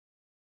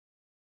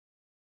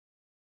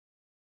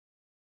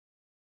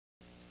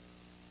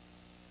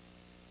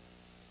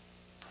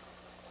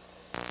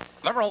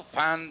Liberal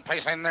fan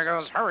pacing, there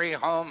goes Hurry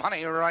Home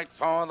Honey right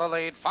for the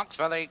lead.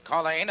 Foxville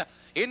Colleen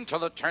into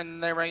the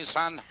turn they race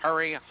on.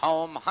 Hurry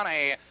Home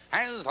Honey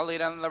has the lead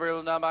in the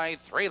rule now by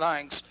 3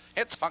 lengths.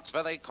 It's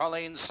Foxville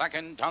Colleen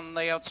second on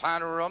the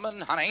outside.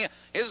 Roman Honey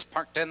is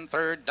parked in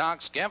third.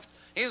 Doc's Gift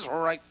is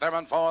right there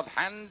in fourth.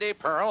 Handy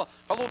Pearl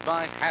followed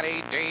by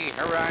Hattie D. Here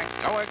I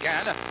go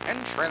again,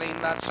 and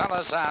trailing that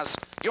Salazar.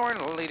 Your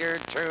leader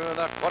to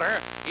the quarter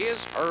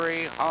is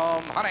Hurry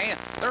Home Honey.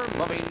 They're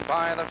moving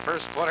by the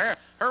first quarter.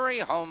 Hurry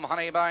Home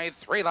Honey by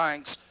 3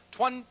 lengths.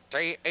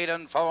 28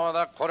 and 4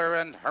 the quarter,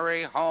 and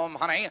Hurry Home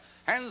Honey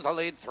has the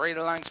lead 3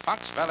 lengths.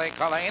 Foxville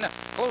Colleen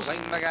closing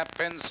the gap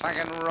in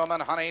second.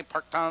 Roman Honey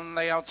parked on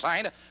the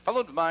outside,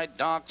 followed by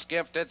Doc's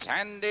Gift. It's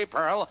Handy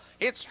Pearl,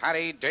 it's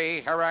Hattie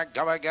D. Here I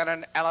go again,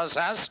 and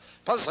LSS.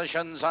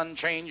 Positions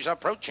unchanged,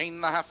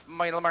 approaching the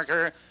half-mile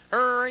marker.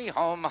 Hurry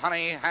Home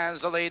Honey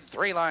has the lead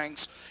 3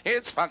 lengths.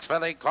 It's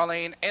Foxville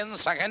Colleen in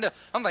second.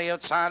 On the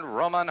outside,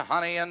 Roman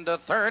Honey into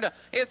third.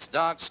 It's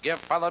Doc's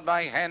Gift, followed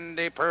by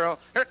Handy Pearl.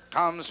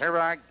 Here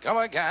I go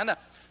again.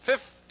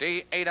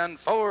 58 and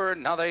 4.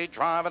 Now they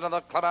drive into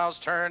the clubhouse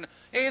turn.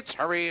 It's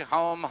Hurry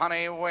Home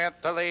Honey with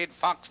the lead.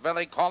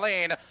 Foxville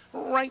Colleen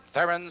right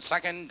there in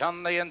second.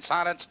 On the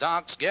inside, it's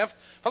Doc's Gift.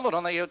 Followed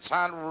on the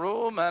outside,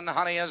 Roman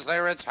Honey is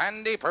there. It's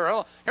Handy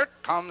Pearl. Here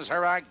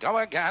I go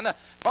again.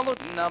 Followed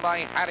now by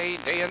Hattie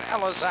D. and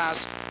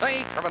Elizas.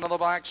 They come into the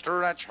black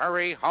stretch.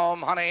 Hurry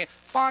Home Honey.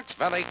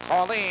 Foxville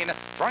Colleen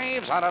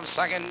drives out of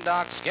second.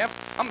 Doc's Gift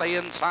on the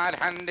inside.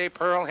 Handy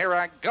Pearl. Here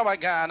I go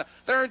again.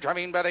 They're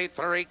driving by the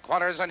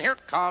 3/4, and here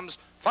comes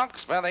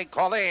Foxville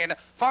Colleen.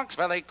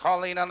 Foxville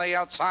Colleen on the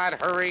outside.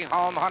 Hurry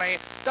Home Honey.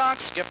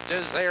 Doc's Gift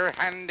is there.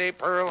 Handy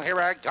Pearl. Here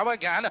I go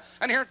again.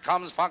 And here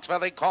comes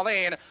Foxville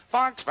Colleen.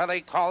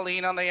 Foxville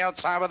Colleen on the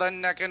outside with a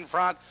neck in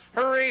front.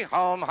 Hurry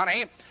Home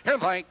Honey. Here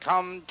they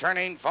come,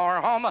 turning for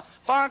home.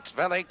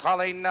 Foxville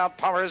Colleen now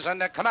powers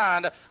into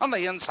command. On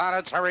the inside,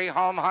 it's Hurry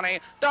Home Honey.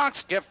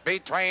 Doc's Gift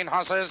between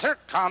horses. Here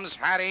comes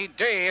Hattie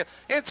D.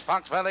 It's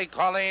Foxville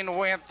Colleen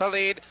with the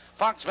lead.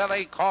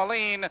 Foxville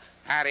Colleen,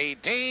 Hattie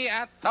D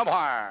at the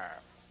wire.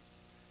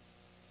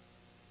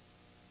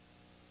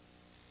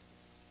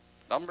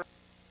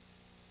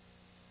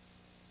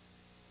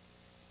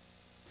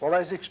 Well,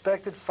 as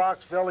expected,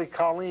 Foxville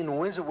Colleen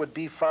wins. It would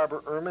be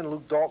Farber-Erdman.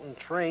 Luke Dalton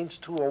trains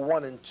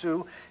 201 and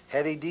 2.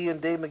 Hattie D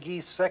and Dave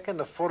McGee second.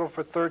 A photo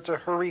for third to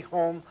Hurry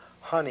Home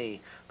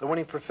Honey. The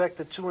winning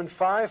perfecta 2 and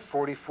 5,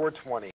 44-20.